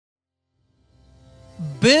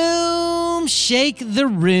Boom! Shake the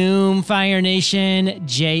room, Fire Nation.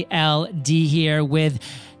 JLD here with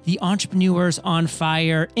the Entrepreneurs on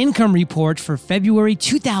Fire income report for February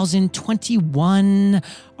 2021.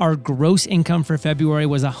 Our gross income for February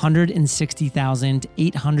was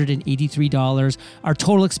 $160,883. Our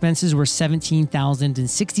total expenses were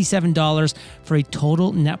 $17,067 for a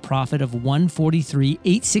total net profit of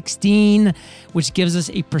 $143,816, which gives us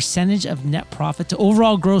a percentage of net profit to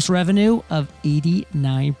overall gross revenue of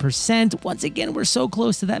 89%. Once again, we're so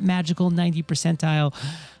close to that magical 90 percentile.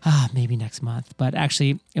 Maybe next month, but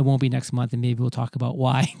actually it won't be next month, and maybe we'll talk about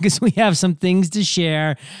why, because we have some things to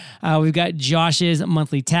share. We've got Josh's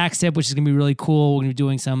monthly tax tip, which is going to be really cool. We're going to be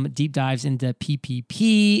doing some deep dives into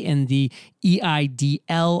PPP and the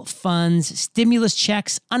EIDL funds, stimulus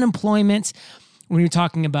checks, unemployment. We're going to be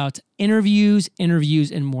talking about interviews,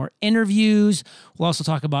 and more interviews. We'll also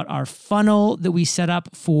talk about our funnel that we set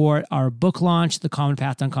up for our book launch, The Common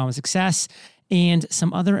Path to Uncommon Success, and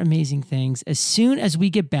some other amazing things as soon as we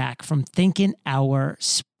get back from thanking our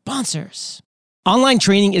sponsors. Online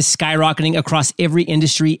training is skyrocketing across every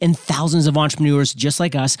industry, and thousands of entrepreneurs just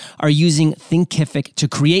like us are using Thinkific to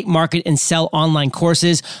create, market, and sell online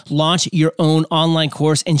courses. Launch your own online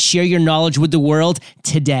course and share your knowledge with the world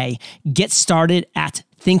today. Get started at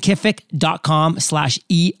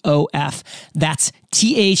thinkific.com/EOF. That's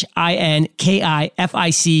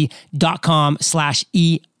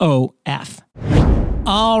THINKIFIC.com/EOF.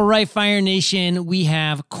 All right, Fire Nation, we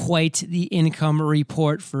have quite the income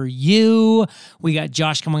report for you. We got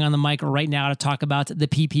Josh coming on the mic right now to talk about the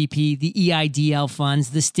PPP, the EIDL funds,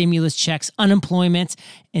 the stimulus checks, unemployment,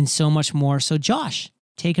 and so much more. So Josh,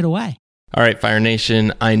 take it away. All right, Fire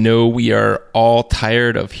Nation, I know we are all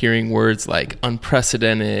tired of hearing words like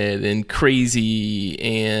unprecedented and crazy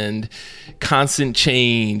and constant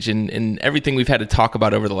change and everything we've had to talk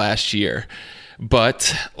about over the last year.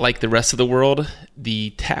 But like the rest of the world,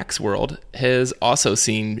 the tax world has also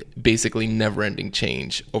seen basically never-ending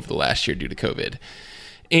change over the last year due to COVID.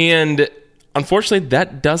 And unfortunately,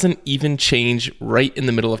 that doesn't even change right in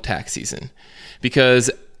the middle of tax season, because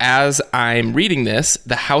as I'm reading this,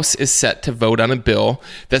 the House is set to vote on a bill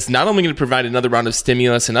that's not only going to provide another round of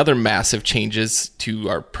stimulus and other massive changes to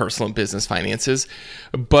our personal and business finances,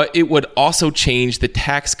 but it would also change the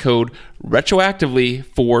tax code retroactively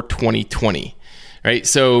for 2020, right?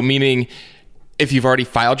 So meaning if you've already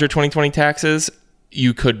filed your 2020 taxes,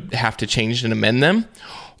 you could have to change and amend them.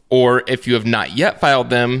 Or if you have not yet filed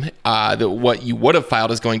them, what you would have filed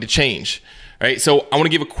is going to change. Right, so I want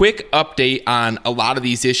to give a quick update on a lot of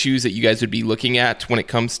these issues that you guys would be looking at when it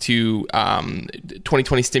comes to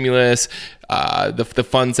 2020 stimulus, the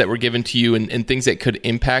funds that were given to you, and things that could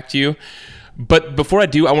impact you. But before I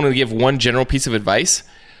do, I want to give one general piece of advice.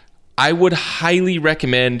 I would highly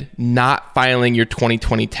recommend not filing your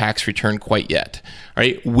 2020 tax return quite yet. All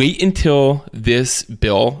right, wait until this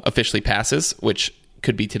bill officially passes, which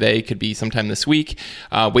could be today, could be sometime this week.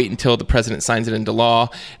 Wait until the president signs it into law,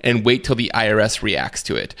 and wait till the IRS reacts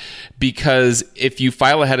to it. Because if you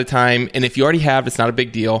file ahead of time, and if you already have, it's not a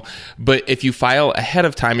big deal. But if you file ahead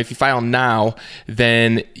of time, if you file now,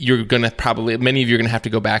 then you're going to many of you are going to have to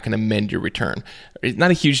go back and amend your return. It's not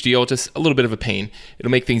a huge deal, just a little bit of a pain. It'll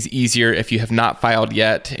make things easier. If you have not filed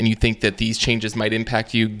yet and you think that these changes might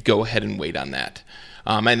impact you, go ahead and wait on that.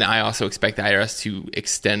 And I also expect the IRS to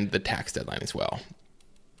extend the tax deadline as well.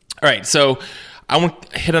 All right, so I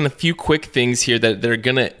want to hit on a few quick things here that are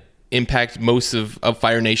going to impact most of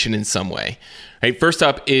Fire Nation in some way. All right, first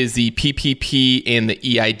up is the PPP and the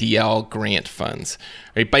EIDL grant funds.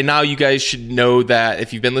 All right, by now, you guys should know that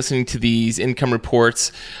if you've been listening to these income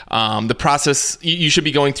reports, the process, you should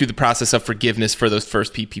be going through the process of forgiveness for those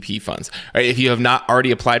first PPP funds. All right, if you have not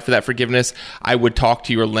already applied for that forgiveness, I would talk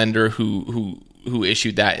to your lender who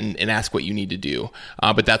issued that and ask what you need to do.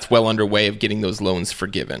 But that's well underway of getting those loans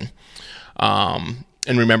forgiven. And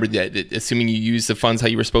remember that assuming you use the funds how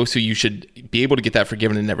you were supposed to, you should be able to get that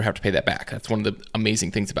forgiven and never have to pay that back. That's one of the amazing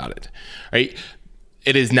things about it. Right?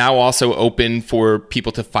 It is now also open for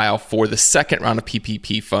people to file for the second round of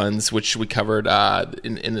PPP funds, which we covered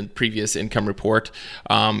in the previous income report.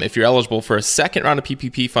 If you're eligible for a second round of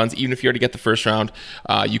PPP funds, even if you already get the first round,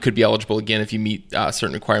 you could be eligible again if you meet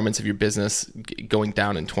certain requirements of your business going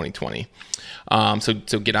down in 2020. So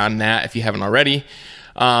get on that if you haven't already.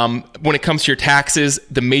 When it comes to your taxes,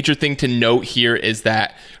 the major thing to note here is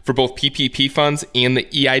that for both PPP funds and the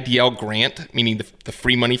EIDL grant, meaning the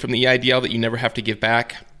free money from the EIDL that you never have to give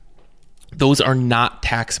back, those are not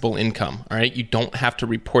taxable income. All right, you don't have to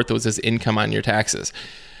report those as income on your taxes.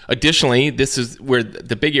 Additionally, this is where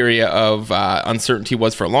the big area of uncertainty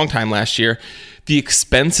was for a long time last year. The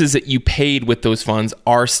expenses that you paid with those funds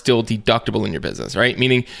are still deductible in your business, right?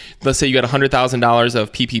 Meaning, let's say you got $100,000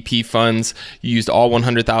 of PPP funds, you used all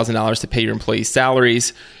 $100,000 to pay your employees'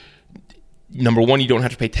 salaries. Number one, you don't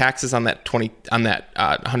have to pay taxes on that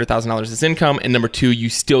 $100,000 as income, and number two, you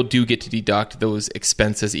still do get to deduct those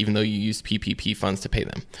expenses even though you used PPP funds to pay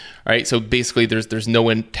them. All right, so basically, there's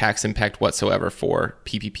no tax impact whatsoever for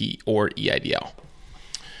PPP or EIDL.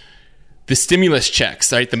 The stimulus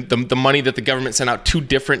checks, right? The money that the government sent out 2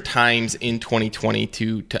 different times in 2020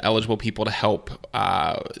 to eligible people to help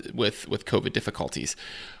with COVID difficulties.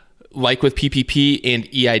 Like with PPP and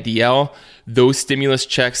EIDL, those stimulus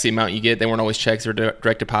checks, the amount you get, they weren't always checks or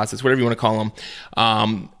direct deposits, whatever you want to call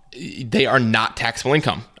them, they are not taxable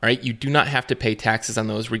income, right? You do not have to pay taxes on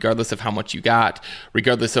those regardless of how much you got,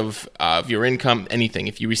 regardless of your income, anything.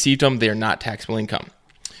 If you received them, they are not taxable income.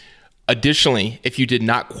 Additionally, if you did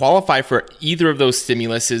not qualify for either of those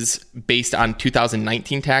stimuluses based on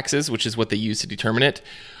 2019 taxes, which is what they use to determine it,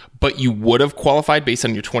 but you would have qualified based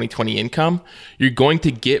on your 2020 income, you're going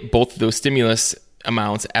to get both of those stimulus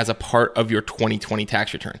amounts as a part of your 2020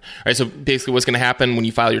 tax return. All right, so basically what's going to happen when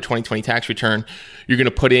you file your 2020 tax return, you're going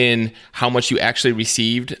to put in how much you actually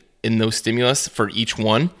received in those stimulus for each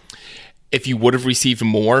one. If you would have received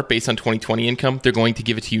more based on 2020 income, they're going to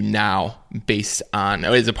give it to you now based on,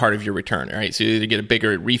 as a part of your return. All right, so you either get a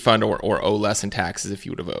bigger refund or owe less in taxes if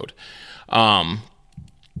you would have owed.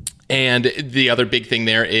 And the other big thing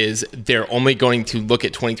there is they're only going to look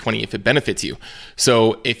at 2020 if it benefits you.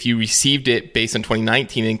 So if you received it based on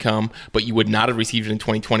 2019 income, but you would not have received it in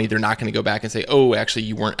 2020, they're not going to go back and say, oh, actually,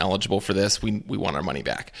 you weren't eligible for this. We want our money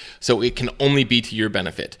back. So it can only be to your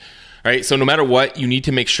benefit. All right, so no matter what, you need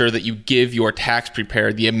to make sure that you give your tax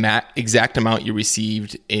preparer the exact amount you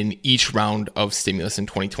received in each round of stimulus in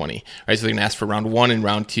 2020. All right, so they're going to ask for round 1 and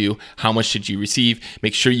round 2. How much did you receive?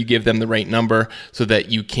 Make sure you give them the right number so that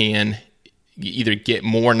you can either get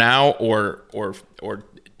more now or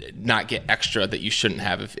not get extra that you shouldn't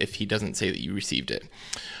have if he doesn't say that you received it,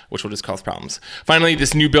 which will just cause problems. Finally,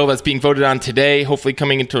 this new bill that's being voted on today,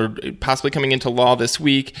 possibly coming into law this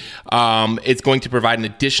week, it's going to provide an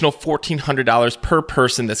additional $1,400 per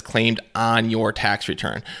person that's claimed on your tax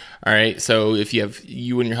return. All right, so if you have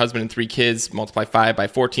you and your husband and 3 kids, multiply 5 by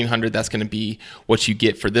 1,400, that's going to be what you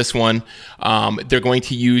get for this one. They're going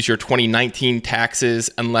to use your 2019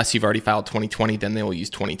 taxes unless you've already filed 2020, then they will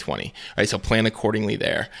use 2020. All right, so plan accordingly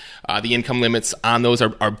there. The income limits on those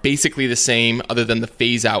are basically the same, other than the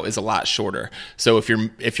phase out is a lot shorter. So if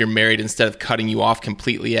you're married, instead of cutting you off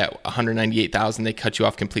completely at $198,000, they cut you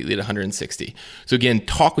off completely at $160,000. So again,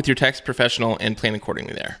 talk with your tax professional and plan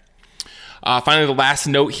accordingly there. Finally, the last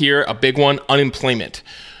note here, a big one, unemployment.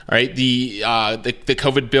 All right, the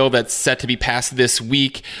COVID bill that's set to be passed this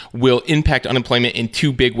week will impact unemployment in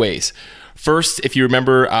 2 big ways. First, if you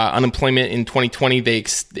remember, unemployment in 2020,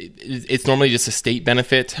 it's normally just a state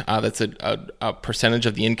benefit. That's a percentage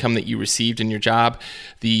of the income that you received in your job.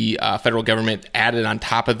 The federal government added on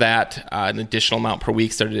top of that an additional amount per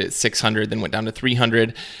week, started at $600, then went down to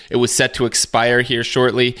 $300. It was set to expire here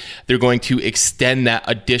shortly. They're going to extend that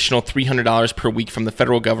additional $300 per week from the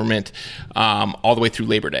federal government all the way through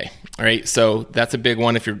Labor Day. All right, so that's a big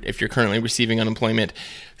one if you're currently receiving unemployment.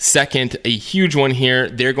 Second, a huge one here,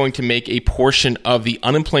 they're going to make a portion of the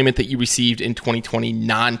unemployment that you received in 2020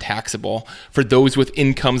 non-taxable for those with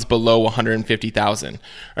incomes below $150,000.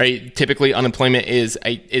 Right? Typically, unemployment is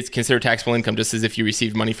considered taxable income just as if you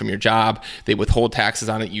received money from your job. They withhold taxes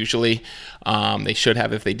on it usually. They should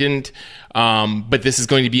have if they didn't. But this is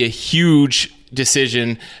going to be a huge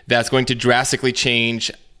decision that's going to drastically change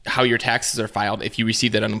how your taxes are filed if you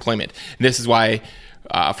receive that unemployment. And this is why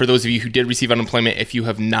for those of you who did receive unemployment, if you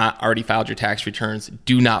have not already filed your tax returns,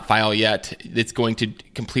 do not file yet. It's going to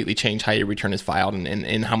completely change how your return is filed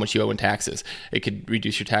and how much you owe in taxes. It could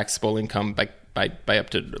reduce your taxable income by up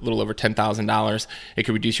to a little over $10,000. It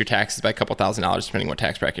could reduce your taxes by a couple $1,000s depending what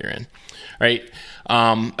tax bracket you're in. All right.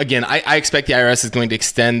 Again, I expect the IRS is going to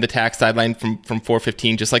extend the tax deadline from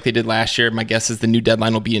 4/15 just like they did last year. My guess is the new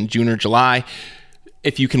deadline will be in June or July.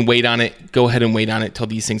 If you can wait on it, go ahead and wait on it till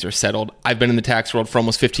these things are settled. I've been in the tax world for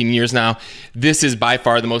almost 15 years now. This is by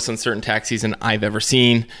far the most uncertain tax season I've ever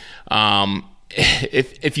seen.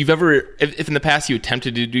 If in the past you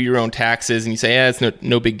attempted to do your own taxes and you say, it's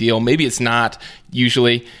no big deal, maybe it's not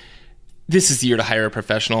usually. This is the year to hire a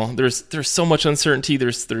professional. There's so much uncertainty.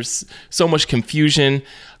 There's so much confusion.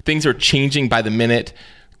 Things are changing by the minute.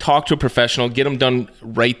 Talk to a professional, get them done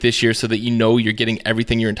right this year so that you know you're getting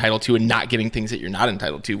everything you're entitled to and not getting things that you're not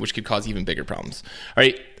entitled to, which could cause even bigger problems. All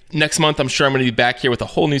right, Next month, I'm sure I'm going to be back here with a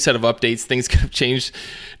whole new set of updates. Things could have changed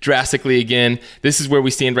drastically again. This is where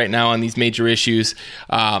we stand right now on these major issues.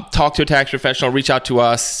 Talk to a tax professional. Reach out to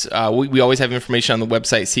us. We always have information on the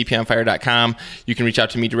website, cponfire.com. You can reach out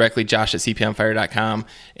to me directly, Josh at cponfire.com,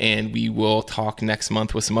 and we will talk next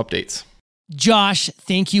month with some updates. Josh,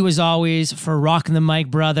 thank you as always for rocking the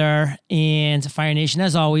mic, brother. And Fire Nation,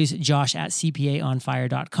 as always, Josh at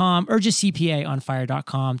cpaonfire.com or just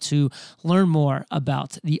cpaonfire.com to learn more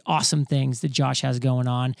about the awesome things that Josh has going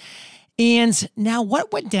on. And now,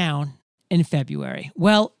 what went down in February?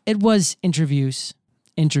 Well, it was interviews,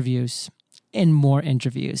 and more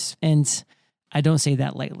interviews. And I don't say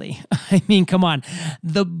that lightly. I mean, come on.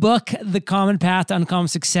 The book, The Common Path to Uncommon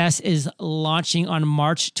Success, is launching on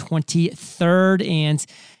March 23rd. And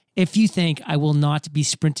if you think I will not be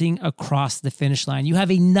sprinting across the finish line, you have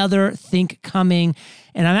another think coming.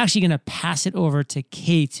 And I'm actually going to pass it over to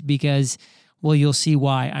Kate because, well, you'll see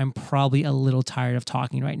why I'm probably a little tired of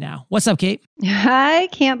talking right now. What's up, Kate? I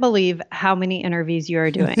can't believe how many interviews you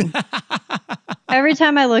are doing. Every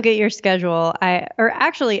time I look at your schedule,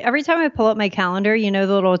 every time I pull up my calendar, you know,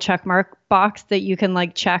 the little check mark box that you can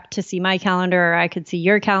like check to see my calendar or I could see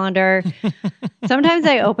your calendar. Sometimes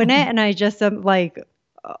I open it and I just am like,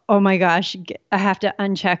 oh my gosh, I have to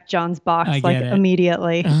uncheck John's box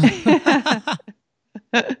immediately.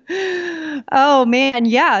 Oh man.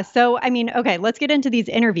 Yeah. So, I mean, okay, let's get into these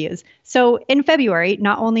interviews. So in February,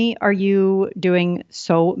 not only are you doing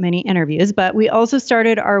so many interviews, but we also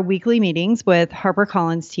started our weekly meetings with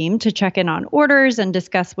HarperCollins team to check in on orders and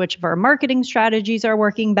discuss which of our marketing strategies are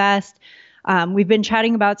working best. We've been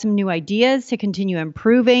chatting about some new ideas to continue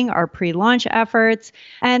improving our pre-launch efforts,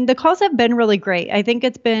 and the calls have been really great. I think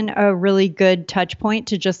it's been a really good touch point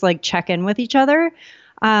to just like check in with each other.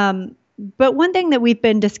 But one thing that we've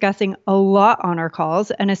been discussing a lot on our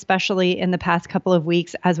calls, and especially in the past couple of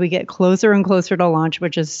weeks as we get closer and closer to launch,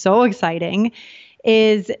 which is so exciting,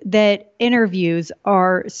 is that interviews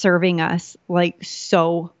are serving us like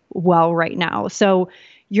so well right now. So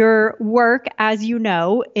your work, as you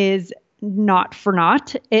know, is not for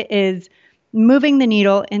naught. It is moving the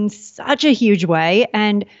needle in such a huge way.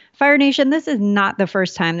 And Fire Nation, this is not the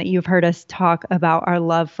first time that you've heard us talk about our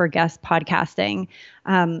love for guest podcasting.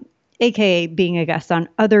 AKA being a guest on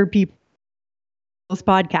other people's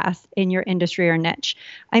podcasts in your industry or niche.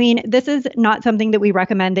 I mean, this is not something that we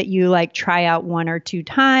recommend that you like try out 1 or 2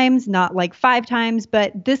 times, not like 5 times,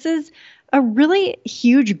 but this is a really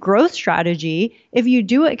huge growth strategy if you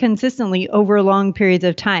do it consistently over long periods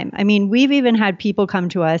of time. I mean, we've even had people come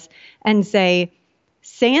to us and say,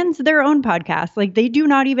 sans their own podcast, like they do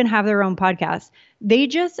not even have their own podcast. They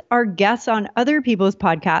just are guests on other people's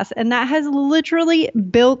podcasts, and that has literally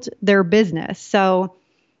built their business. So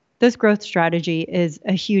this growth strategy is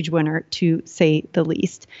a huge winner, to say the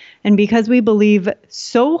least. And because we believe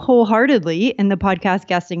so wholeheartedly in the podcast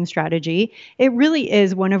guesting strategy, it really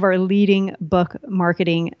is one of our leading book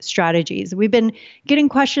marketing strategies. We've been getting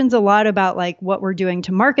questions a lot about like what we're doing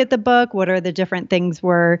to market the book. What are the different things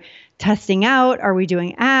we're testing out? Are we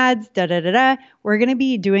doing ads? We're going to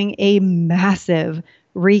be doing a massive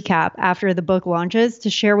recap after the book launches to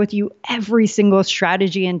share with you every single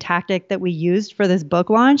strategy and tactic that we used for this book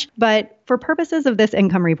launch. But for purposes of this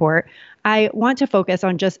income report, I want to focus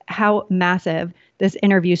on just how massive this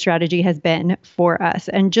interview strategy has been for us.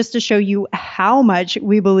 And just to show you how much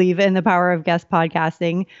we believe in the power of guest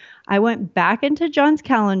podcasting, I went back into John's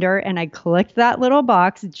calendar and I clicked that little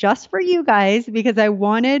box just for you guys because I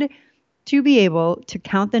wanted to be able to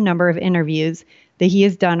count the number of interviews that he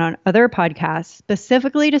has done on other podcasts,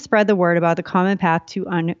 specifically to spread the word about the common path to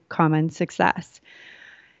uncommon success.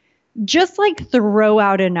 Just like throw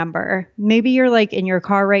out a number. Maybe you're like in your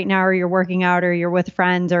car right now, or you're working out, or you're with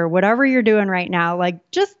friends, or whatever you're doing right now.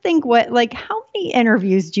 Like just think how many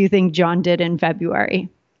interviews do you think John did in February?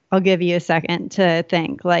 I'll give you a second to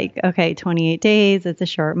think. Like, okay, 28 days, it's a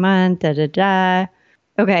short month,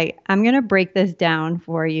 Okay, I'm going to break this down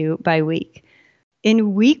for you by week.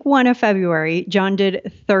 In week 1 of February, John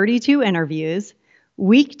did 32 interviews.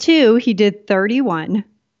 Week 2, he did 31.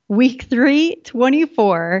 Week 3,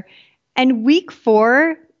 24. And week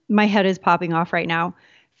 4, my head is popping off right now,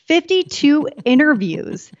 52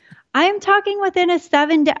 interviews. I am talking within a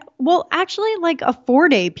 7-day, actually like a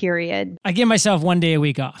 4-day period. I give myself 1 day a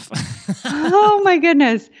week off. Oh my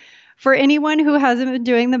goodness. For anyone who hasn't been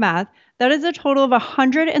doing the math, that is a total of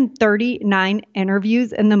 139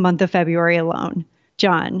 interviews in the month of February alone.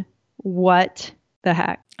 John, what the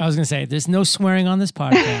heck? I was going to say, there's no swearing on this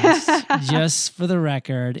podcast, just for the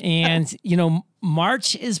record. And,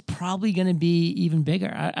 March is probably going to be even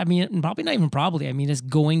bigger. I mean, probably not even probably. I mean, it's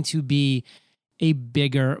going to be a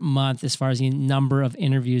bigger month as far as the number of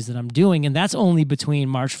interviews that I'm doing. And that's only between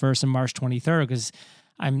March 1st and March 23rd, because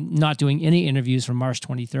I'm not doing any interviews from March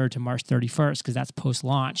 23rd to March 31st, because that's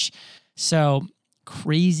post-launch. So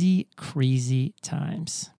crazy, crazy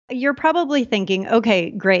times. You're probably thinking, okay,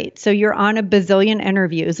 great. So you're on a bazillion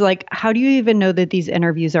interviews. Like, how do you even know that these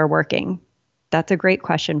interviews are working? That's a great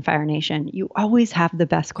question, Fire Nation. You always have the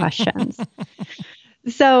best questions.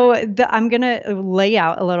 So I'm going to lay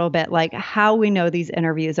out a little bit like how we know these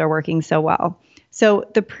interviews are working so well. So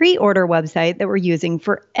the pre-order website that we're using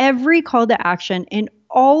for every call to action in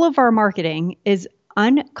all of our marketing is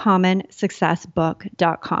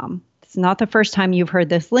uncommonsuccessbook.com. It's not the first time you've heard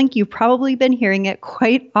this link. You've probably been hearing it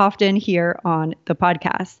quite often here on the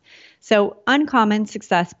podcast. So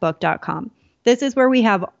uncommonsuccessbook.com. This is where we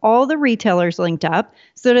have all the retailers linked up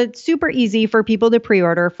so that it's super easy for people to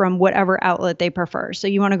pre-order from whatever outlet they prefer. So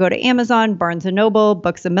you want to go to Amazon, Barnes & Noble,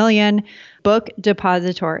 Books A Million, Book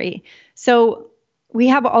Depository. So we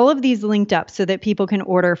have all of these linked up so that people can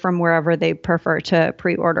order from wherever they prefer to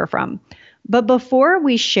pre-order from. But before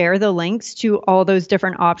we share the links to all those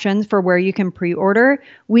different options for where you can pre-order,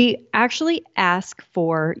 we actually ask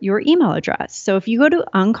for your email address. So if you go to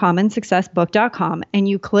uncommonsuccessbook.com and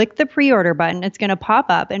you click the pre-order button, it's going to pop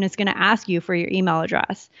up and it's going to ask you for your email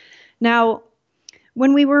address. Now,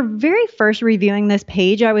 when we were very first reviewing this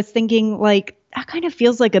page, I was thinking like, that kind of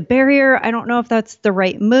feels like a barrier. I don't know if that's the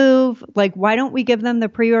right move. Like, why don't we give them the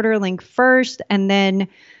pre-order link first and then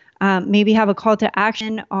maybe have a call to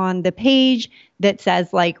action on the page that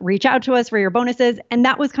says like, reach out to us for your bonuses. And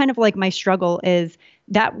that was kind of like my struggle, is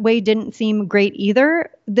that way didn't seem great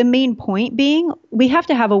either. The main point being, we have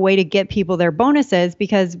to have a way to get people their bonuses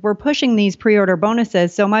because we're pushing these pre-order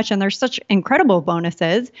bonuses so much and they're such incredible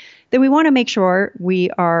bonuses that we want to make sure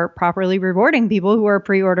we are properly rewarding people who are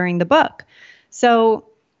pre-ordering the book. So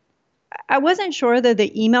I wasn't sure that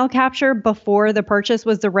the email capture before the purchase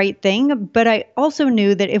was the right thing, but I also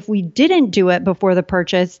knew that if we didn't do it before the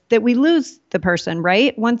purchase, that we lose the person,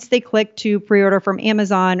 right? Once they click to pre-order from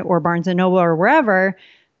Amazon or Barnes & Noble or wherever,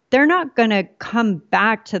 they're not going to come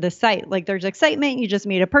back to the site. Like, there's excitement, you just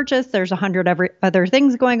made a purchase, there's 100 other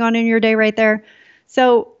things going on in your day right there.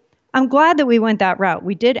 So I'm glad that we went that route.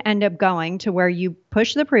 We did end up going to where you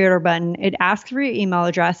push the pre-order button. It asks for your email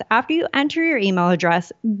address. After you enter your email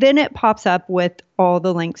address, then it pops up with all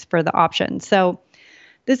the links for the options. So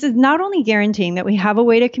this is not only guaranteeing that we have a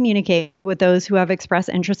way to communicate with those who have expressed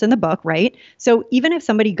interest in the book, right? So even if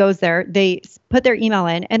somebody goes there, they put their email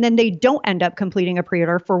in, and then they don't end up completing a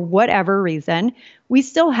pre-order for whatever reason, we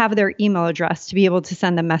still have their email address to be able to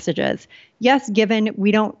send them messages. Yes, given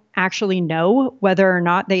we don't actually know whether or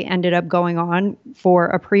not they ended up going on for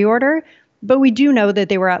a pre-order, but we do know that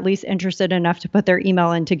they were at least interested enough to put their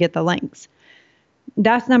email in to get the links.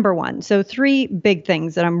 That's number one. So 3 big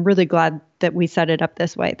things that I'm really glad that we set it up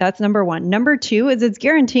this way. That's number one. Number 2 is it's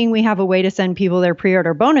guaranteeing we have a way to send people their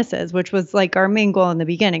pre-order bonuses, which was like our main goal in the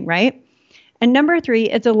beginning, right? And number 3,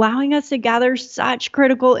 it's allowing us to gather such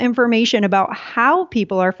critical information about how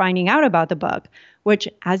people are finding out about the book, which,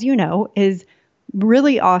 as you know, is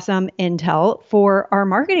really awesome intel for our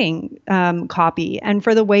marketing copy and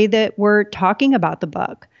for the way that we're talking about the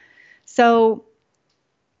book. So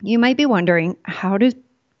you might be wondering, how does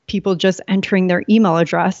people just entering their email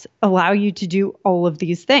address allow you to do all of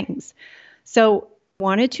these things? So I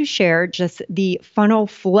wanted to share just the funnel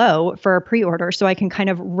flow for a pre-order so I can kind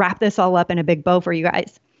of wrap this all up in a big bow for you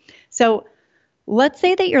guys. So let's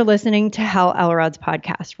say that you're listening to Hal Elrod's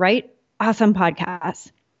podcast, right? Awesome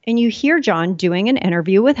podcast. And you hear John doing an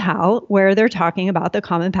interview with Hal where they're talking about the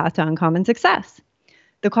common path to uncommon success.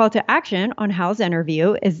 The call to action on Hal's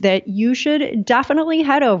interview is that you should definitely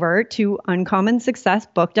head over to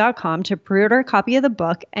uncommonsuccessbook.com to pre-order a copy of the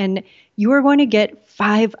book, and you are going to get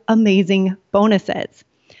 5 amazing bonuses.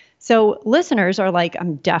 So listeners are like,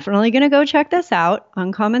 I'm definitely going to go check this out,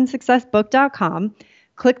 uncommonsuccessbook.com,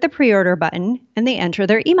 click the pre-order button, and they enter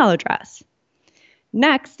their email address.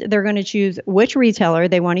 Next, they're going to choose which retailer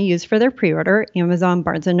they want to use for their pre-order, Amazon,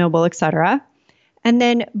 Barnes & Noble, etc. And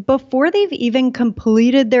then before they've even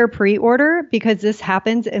completed their pre-order, because this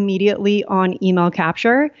happens immediately on email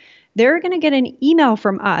capture, they're going to get an email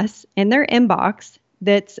from us in their inbox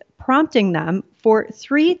that's prompting them for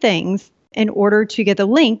 3 things in order to get the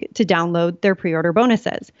link to download their pre-order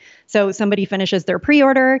bonuses. So somebody finishes their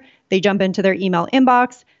pre-order, they jump into their email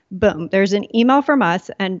inbox, boom, there's an email from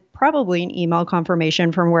us and probably an email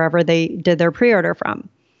confirmation from wherever they did their pre-order from.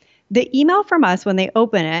 The email from us, when they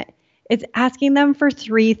open it, it's asking them for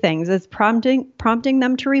 3 things. It's prompting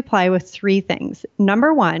them to reply with 3 things.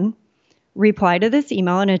 Number 1, reply to this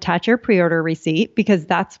email and attach your pre-order receipt because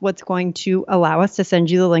that's what's going to allow us to send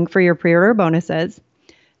you the link for your pre-order bonuses.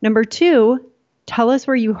 Number 2, tell us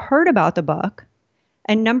where you heard about the book.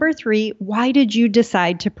 And number 3, why did you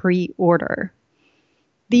decide to pre-order?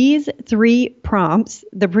 These 3 prompts,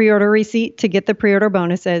 the pre-order receipt to get the pre-order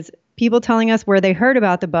bonuses, people telling us where they heard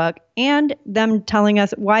about the book, and them telling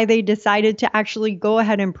us why they decided to actually go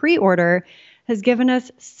ahead and pre-order, has given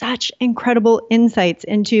us such incredible insights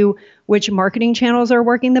into which marketing channels are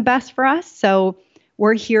working the best for us. So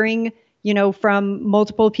we're hearing, from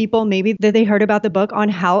multiple people, maybe that they heard about the book on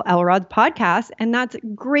Hal Elrod's podcast, and that's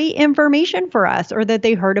great information for us, or that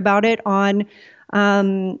they heard about it on,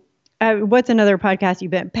 what's another podcast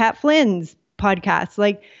you've been? Pat Flynn's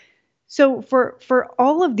podcast. So for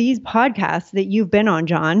all of these podcasts that you've been on,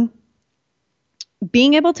 John,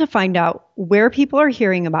 being able to find out where people are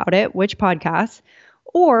hearing about it, which podcasts,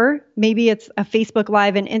 or maybe it's a Facebook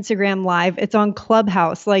Live and Instagram Live, it's on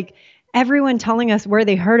Clubhouse. Everyone telling us where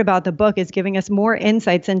they heard about the book is giving us more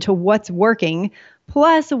insights into what's working,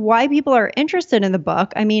 plus why people are interested in the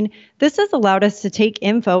book. I mean, this has allowed us to take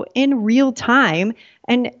info in real time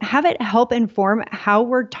and have it help inform how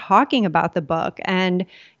we're talking about the book. And,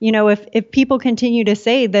 if people continue to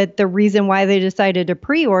say that the reason why they decided to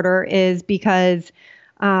pre-order is because,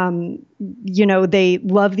 they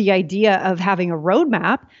love the idea of having a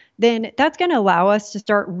roadmap, then that's going to allow us to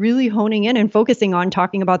start really honing in and focusing on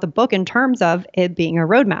talking about the book in terms of it being a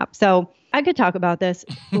roadmap. So I could talk about this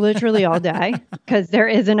literally all day because there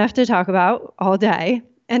is enough to talk about all day.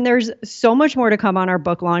 And there's so much more to come on our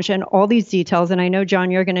book launch and all these details. And I know,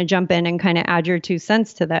 John, you're going to jump in and kind of add your 2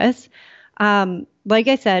 cents to this. Like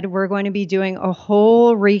I said, we're going to be doing a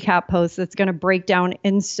whole recap post that's going to break down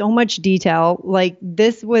in so much detail.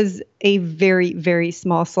 This was a very, very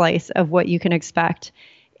small slice of what you can expect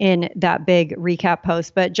in that big recap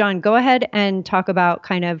post. But John, go ahead and talk about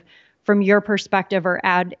kind of from your perspective or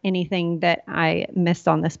add anything that I missed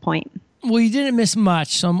on this point. Well, you didn't miss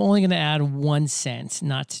much, so I'm only going to add 1 cent,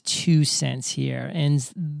 not 2 cents here.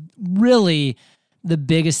 And really, the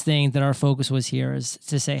biggest thing that our focus was here is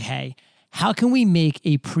to say, hey, how can we make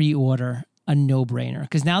a pre-order a no-brainer?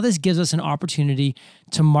 Because now this gives us an opportunity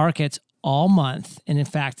to market all month. And in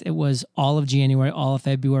fact, it was all of January, all of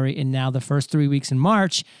February, and now the first 3 weeks in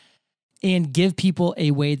March, and give people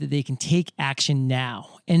a way that they can take action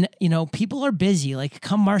now. And, people are busy.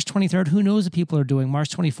 Come March 23rd, who knows what people are doing?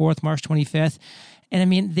 March 24th, March 25th. And I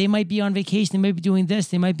mean, they might be on vacation. They might be doing this.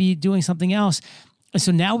 They might be doing something else. And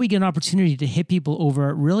so now we get an opportunity to hit people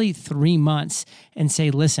over really 3 months and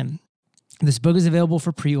say, listen, this book is available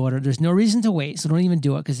for pre-order. There's no reason to wait, so don't even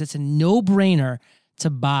do it because it's a no-brainer to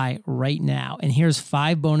buy right now. And here's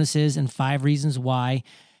 5 bonuses and 5 reasons why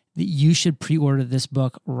that you should pre-order this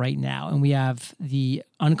book right now. And we have the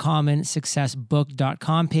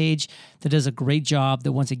uncommonsuccessbook.com page that does a great job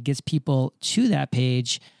that once it gets people to that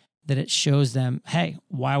page, that it shows them, hey,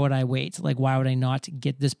 why would I wait? Why would I not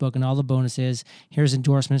get this book and all the bonuses? Here's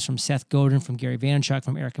endorsements from Seth Godin, from Gary Vaynerchuk,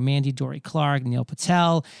 from Erica Mandy, Dory Clark, Neil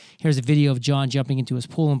Patel. Here's a video of John jumping into his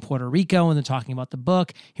pool in Puerto Rico and they're talking about the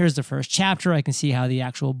book. Here's the first chapter. I can see how the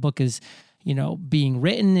actual book is, being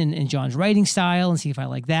written in John's writing style and see if I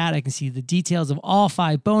like that. I can see the details of all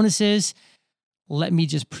 5 bonuses. Let me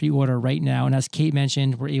just pre-order right now. And as Kate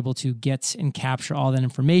mentioned, we're able to get and capture all that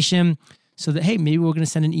information so that, hey, maybe we're going to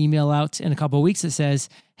send an email out in a couple of weeks that says,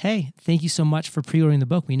 hey, thank you so much for pre-ordering the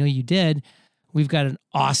book. We know you did. We've got an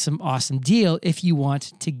awesome, awesome deal if you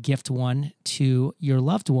want to gift one to your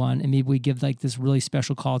loved one. And maybe we give this really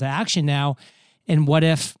special call to action now. And what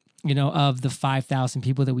if, of the 5,000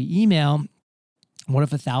 people that we email, what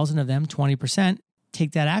if 1,000 of them, 20%,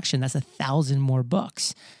 take that action? That's 1,000 more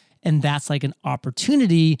books. And that's an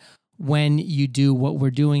opportunity when you do what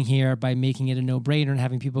we're doing here by making it a no-brainer and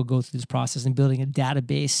having people go through this process and building a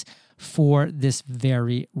database for this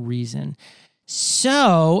very reason.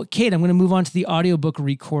 So, Kate, I'm going to move on to the audiobook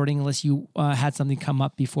recording unless you had something come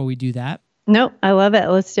up before we do that. Nope, I love it.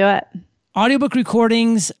 Let's do it. Audiobook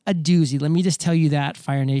recordings, a doozy. Let me just tell you that,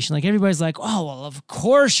 Fire Nation. Everybody's like, oh, well, of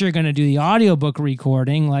course you're going to do the audiobook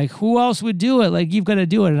recording. Who else would do it? You've got to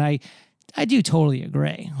do it. And I do totally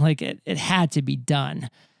agree. It had to be done.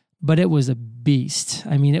 But it was a beast.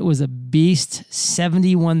 I mean, it was a beast,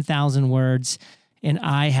 71,000 words. And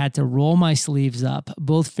I had to roll my sleeves up,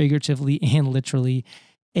 both figuratively and literally,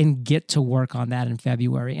 and get to work on that in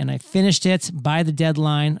February. And I finished it by the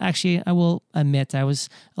deadline. Actually, I will admit I was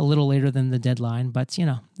a little later than the deadline, but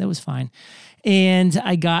that was fine. And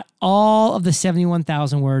I got all of the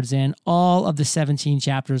 71,000 words in, all of the 17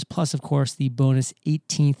 chapters, plus, of course, the bonus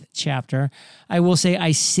 18th chapter. I will say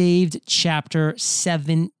I saved chapter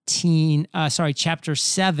 7,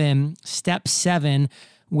 step 7,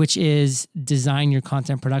 which is design your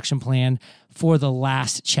content production plan, for the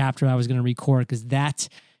last chapter I was going to record, because that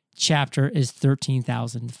chapter is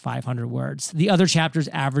 13,500 words. The other chapters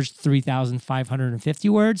averaged 3,550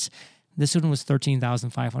 words. This one was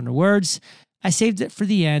 13,500 words. I saved it for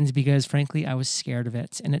the end because, frankly, I was scared of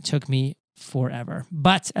it, and it took me forever.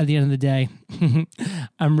 But at the end of the day,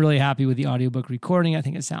 I'm really happy with the audiobook recording. I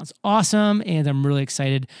think it sounds awesome, and I'm really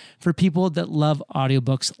excited for people that love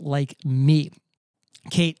audiobooks like me.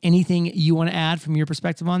 Kate, anything you want to add from your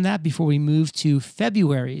perspective on that before we move to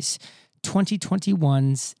February's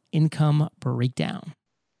 2021's income breakdown?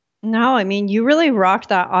 No, I mean, you really rocked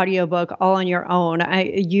that audiobook all on your own.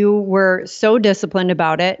 You were so disciplined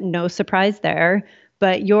about it. No surprise there.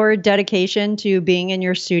 But your dedication to being in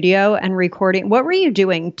your studio and recording, what were you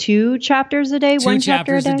doing? 2 chapters a day? 2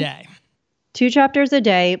 chapters a day. 2 chapters a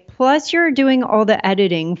day, plus you're doing all the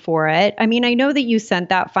editing for it. I mean, I know that you sent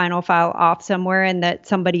that final file off somewhere and that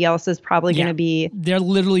somebody else is probably going to be... They're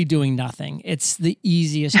literally doing nothing. It's the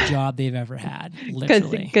easiest job they've ever had,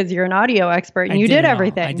 literally. Because you're an audio expert and you did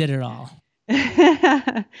everything. I did it all.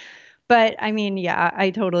 But I mean, yeah, I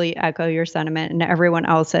totally echo your sentiment, and everyone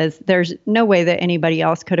else says there's no way that anybody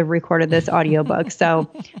else could have recorded this audiobook.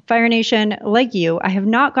 So Fire Nation, like you, I have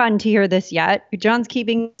not gotten to hear this yet. John's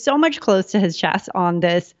keeping so much close to his chest on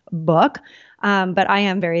this book, but I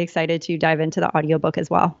am very excited to dive into the audiobook as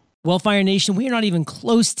well. Well, Fire Nation, we are not even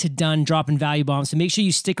close to done dropping value bombs, so make sure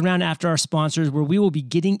you stick around after our sponsors, where we will be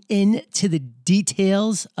getting into the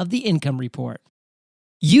details of the income report.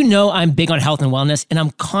 You know I'm big on health and wellness, and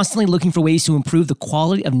I'm constantly looking for ways to improve the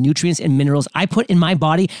quality of nutrients and minerals I put in my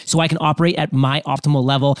body so I can operate at my optimal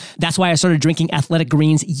level. That's why I started drinking Athletic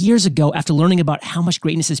Greens years ago after learning about how much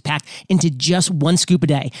greatness is packed into just 1 scoop a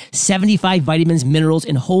day. 75 vitamins, minerals,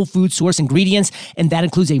 and whole food source ingredients, and that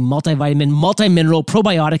includes a multivitamin, multi-mineral,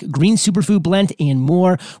 probiotic, green superfood blend, and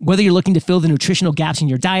more. Whether you're looking to fill the nutritional gaps in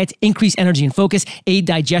your diet, increase energy and focus, aid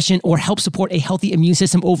digestion, or help support a healthy immune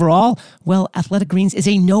system overall, well, Athletic Greens is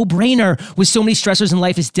a no-brainer. With so many stressors in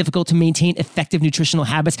life, it's difficult to maintain effective nutritional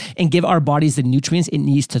habits and give our bodies the nutrients it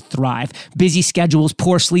needs to thrive. Busy schedules,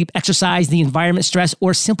 poor sleep, exercise, the environment, stress,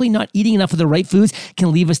 or simply not eating enough of the right foods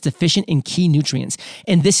can leave us deficient in key nutrients.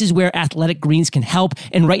 And this is where Athletic Greens can help.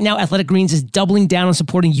 And right now, Athletic Greens is doubling down on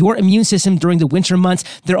supporting your immune system during the winter months.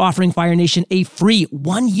 They're offering Fire Nation a free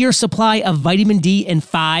 1-year supply of vitamin D and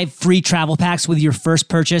 5 free travel packs with your first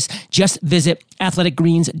purchase. Just visit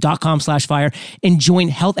athleticgreens.com/fire and join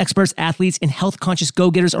health experts, athletes, and health-conscious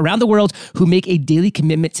go-getters around the world who make a daily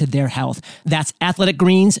commitment to their health. That's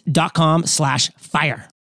athleticgreens.com/fire.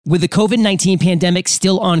 With the COVID-19 pandemic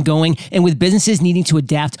still ongoing and with businesses needing to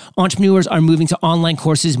adapt, entrepreneurs are moving to online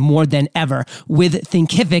courses more than ever. With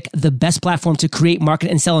Thinkific, the best platform to create, market,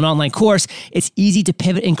 and sell an online course, it's easy to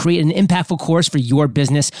pivot and create an impactful course for your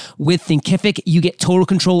business. With Thinkific, you get total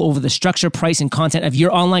control over the structure, price, and content of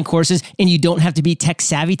your online courses, and you don't have to be tech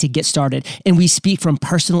savvy to get started. And we speak from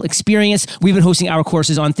personal experience. We've been hosting our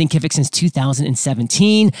courses on Thinkific since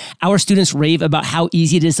 2017. Our students rave about how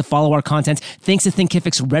easy it is to follow our content thanks to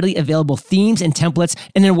Thinkific's readily available themes and templates.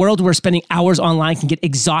 And in a world where spending hours online can get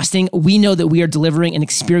exhausting, we know that we are delivering an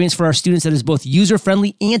experience for our students that is both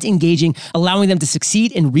user-friendly and engaging, allowing them to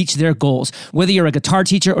succeed and reach their goals. Whether you're a guitar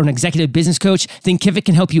teacher or an executive business coach, Thinkific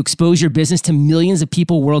can help you expose your business to millions of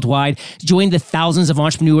people worldwide. Join the thousands of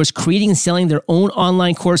entrepreneurs creating and selling their own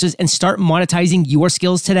online courses and start monetizing your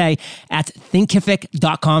skills today at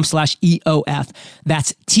thinkific.com/EOF.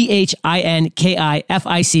 That's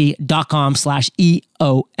THINKIFIC.com/EOF.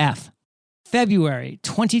 February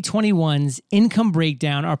 2021's income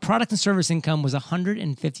breakdown. Our product and service income was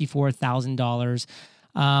 $154,000.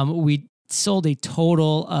 We sold a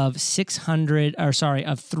total of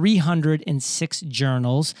 306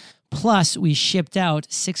 journals. Plus, we shipped out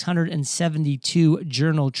 672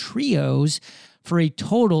 journal trios for a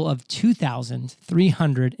total of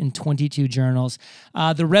 2,322 journals.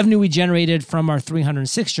 The revenue we generated from our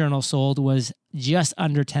 306 journals sold was just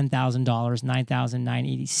under $10,000,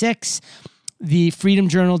 $9,986. The Freedom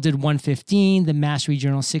Journal did $115, the Mastery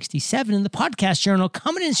Journal $67, and the Podcast Journal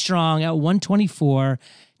coming in strong at $124,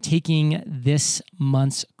 taking this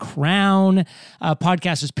month's crown.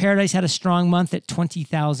 Podcasters Paradise had a strong month at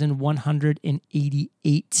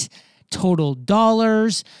 $20,188. total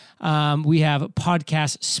dollars. We have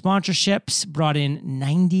podcast sponsorships brought in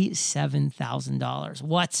 $97,000.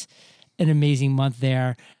 What an amazing month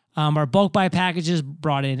there. Our bulk buy packages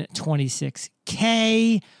brought in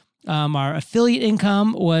 $26K. Our affiliate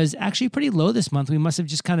income was actually pretty low this month. We must have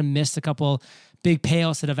just kind of missed a couple big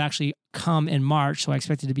payouts that have actually come in March. So I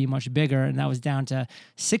expected it to be much bigger. And that was down to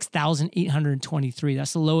 $6,823.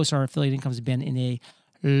 That's the lowest our affiliate income has been in a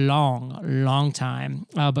long time.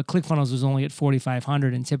 But ClickFunnels was only at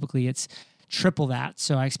 $4,500, and typically it's triple that.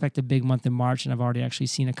 So I expect a big month in March, and I've already actually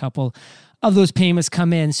seen a couple of those payments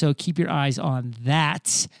come in. So keep your eyes on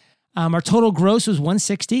that. Our total gross was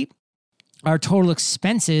 $160. Our total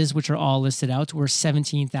expenses, which are all listed out, were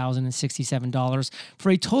 $17,067 for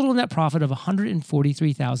a total net profit of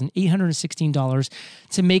 $143,816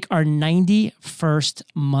 to make our 91st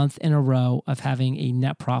month in a row of having a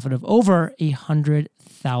net profit of over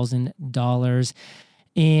 $100,000.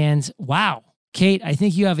 And wow, Kate, I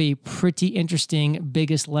think you have a pretty interesting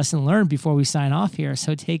biggest lesson learned before we sign off here.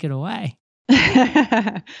 So take it away.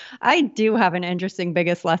 I do have an interesting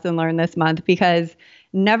biggest lesson learned this month, because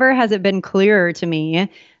never has it been clearer to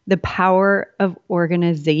me the power of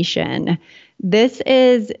organization. This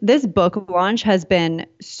book launch has been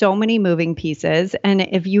so many moving pieces. And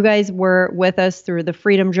if you guys were with us through the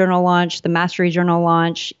Freedom Journal launch, the Mastery Journal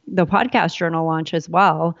launch, the Podcast Journal launch as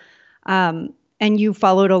well, and you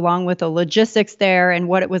followed along with the logistics there and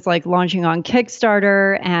what it was like launching on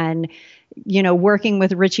Kickstarter, and working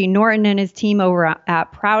with Richie Norton and his team over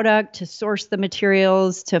at Product to source the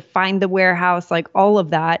materials, to find the warehouse, like all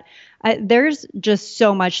of that. There's just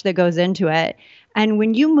so much that goes into it. And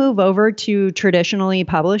when you move over to traditionally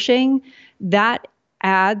publishing, that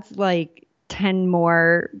adds like 10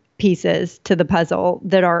 more pieces to the puzzle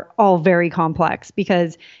that are all very complex,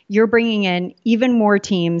 because you're bringing in even more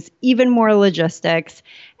teams, even more logistics.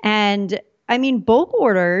 And I mean, bulk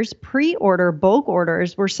orders, pre-order bulk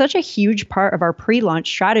orders were such a huge part of our pre-launch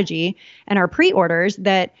strategy and our pre-orders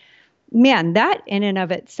that, man, that in and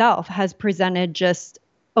of itself has presented just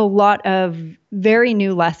a lot of very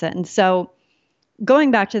new lessons. So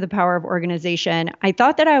going back to the power of organization, I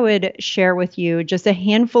thought that I would share with you just a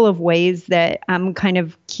handful of ways that I'm kind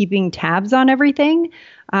of keeping tabs on everything.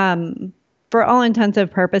 For all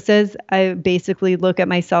intensive purposes, I basically look at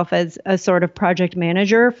myself as a sort of project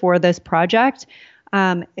manager for this project,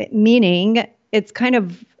 meaning it's kind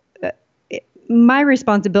of my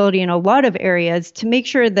responsibility in a lot of areas to make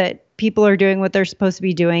sure that people are doing what they're supposed to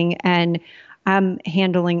be doing, and I'm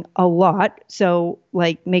handling a lot. So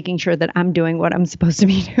like making sure that I'm doing what I'm supposed to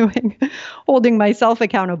be doing, holding myself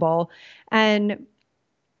accountable. And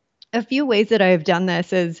a few ways that I've done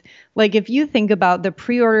this is, like, if you think about the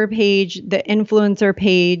pre-order page, the influencer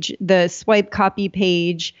page, the swipe copy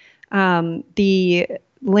page, the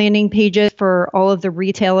landing pages for all of the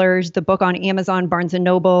retailers, the book on Amazon, Barnes &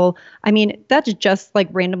 Noble. I mean, that's just like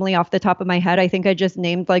randomly off the top of my head. I think I just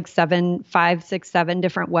named like 7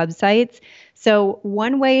 different websites. So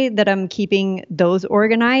one way that I'm keeping those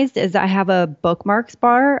organized is I have a bookmarks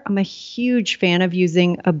bar. I'm a huge fan of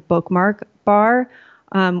using a bookmark bar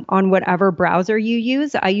on whatever browser you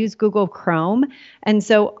use. I use Google Chrome. And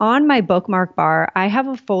so on my bookmark bar, I have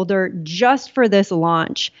a folder just for this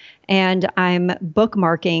launch. And I'm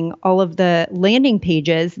bookmarking all of the landing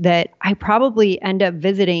pages that I probably end up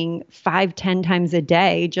visiting 5-10 times a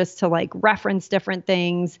day, just to like reference different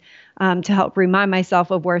things, to help remind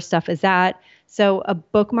myself of where stuff is at. So a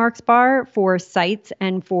bookmarks bar for sites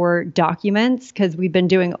and for documents, because we've been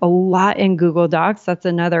doing a lot in Google Docs. That's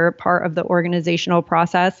another part of the organizational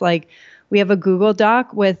process. Like, we have a Google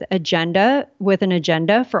Doc with an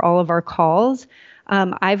agenda for all of our calls.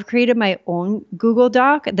 I've created my own Google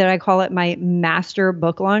Doc that I call it my master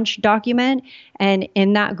book launch document. And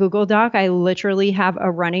in that Google Doc, I literally have a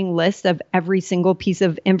running list of every single piece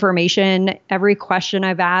of information, every question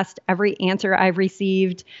I've asked, every answer I've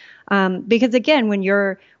received. Because again, when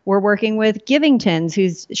we're working with Givingtons,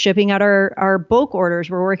 who's shipping out our bulk orders,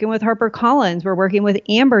 we're working with HarperCollins, we're working with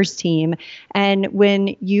Amber's team. And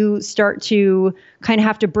when you start to kind of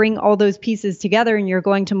have to bring all those pieces together and you're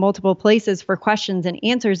going to multiple places for questions and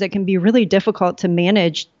answers, it can be really difficult to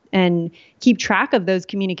manage and keep track of those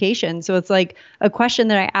communications. So it's like a question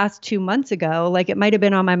that I asked 2 months ago, like it might have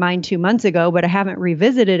been on my mind 2 months ago, but I haven't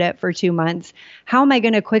revisited it for 2 months. How am I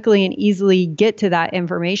going to quickly and easily get to that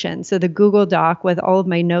information? So the Google Doc with all of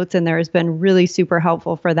my notes in there has been really super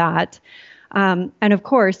helpful for that. And of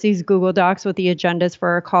course, these Google Docs with the agendas for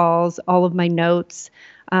our calls, all of my notes,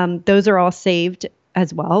 those are all saved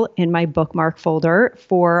as well in my bookmark folder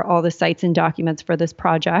for all the sites and documents for this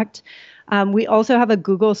project. We also have a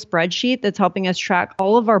Google spreadsheet that's helping us track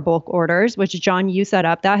all of our bulk orders, which John, you set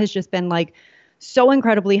up. That has just been like so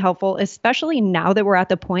incredibly helpful, especially now that we're at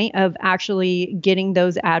the point of actually getting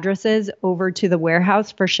those addresses over to the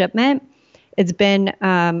warehouse for shipment. It's been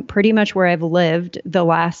pretty much where I've lived the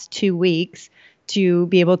last 2 weeks to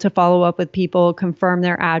be able to follow up with people, confirm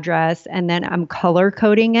their address, and then I'm color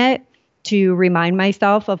coding it to remind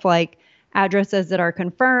myself of like addresses that are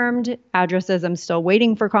confirmed, addresses I'm still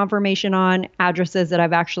waiting for confirmation on, addresses that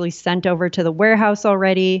I've actually sent over to the warehouse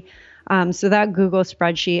already. So that Google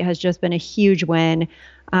spreadsheet has just been a huge win.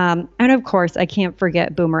 And of course, I can't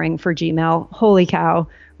forget Boomerang for Gmail. Holy cow.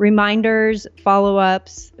 Reminders,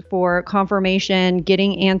 follow-ups for confirmation,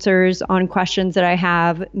 getting answers on questions that I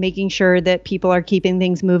have, making sure that people are keeping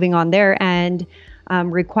things moving on their end,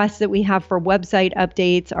 requests that we have for website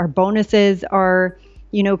updates, our bonuses are,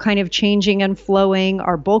 kind of changing and flowing.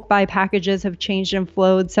 Our bulk buy packages have changed and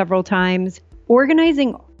flowed several times.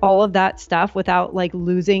 Organizing all of that stuff without like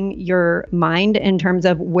losing your mind in terms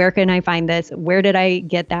of where can I find this? Where did I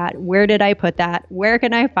get that? Where did I put that? Where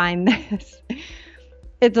can I find this?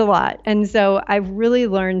 It's a lot. And so I've really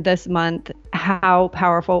learned this month how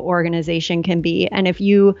powerful organization can be. And if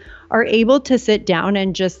you are able to sit down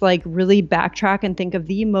and just like really backtrack and think of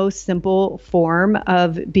the most simple form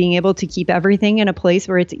of being able to keep everything in a place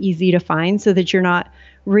where it's easy to find so that you're not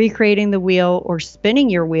recreating the wheel or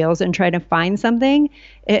spinning your wheels and trying to find something,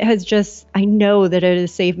 it has just, I know that it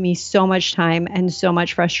has saved me so much time and so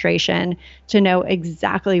much frustration to know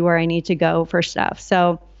exactly where I need to go for stuff.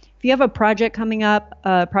 So if you have a project coming up,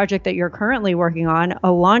 a project that you're currently working on,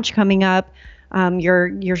 a launch coming up,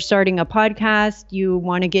 you're starting a podcast, you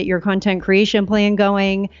want to get your content creation plan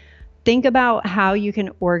going, think about how you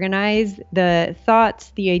can organize the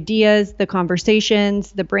thoughts, the ideas, the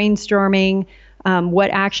conversations, the brainstorming,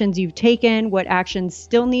 what actions you've taken, what actions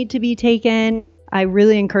still need to be taken. I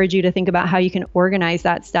really encourage you to think about how you can organize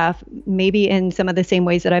that stuff, maybe in some of the same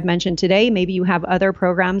ways that I've mentioned today. Maybe you have other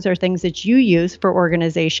programs or things that you use for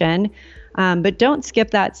organization, but don't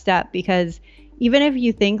skip that step, because even if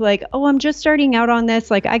you think like, oh, I'm just starting out on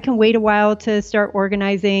this, like I can wait a while to start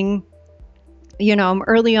organizing, I'm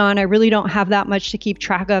early on, I really don't have that much to keep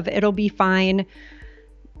track of, it'll be fine.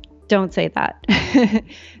 Don't say that.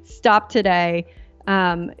 Stop today.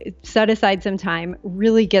 Set aside some time,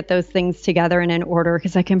 really get those things together and in order,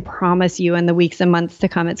 because I can promise you in the weeks and months to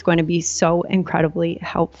come, it's going to be so incredibly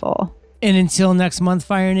helpful. And until next month,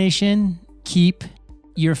 Fire Nation, keep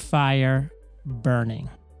your fire burning.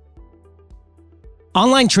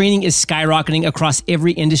 Online training is skyrocketing across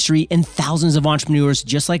every industry, and thousands of entrepreneurs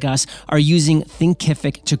just like us are using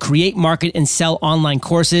Thinkific to create, market, and sell online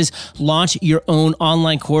courses. Launch your own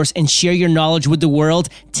online course and share your knowledge with the world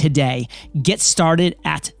today. Get started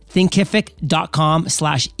at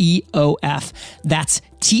thinkific.com/EOF. That's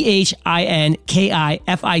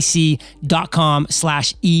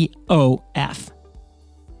THINKIFIC.com/EOF.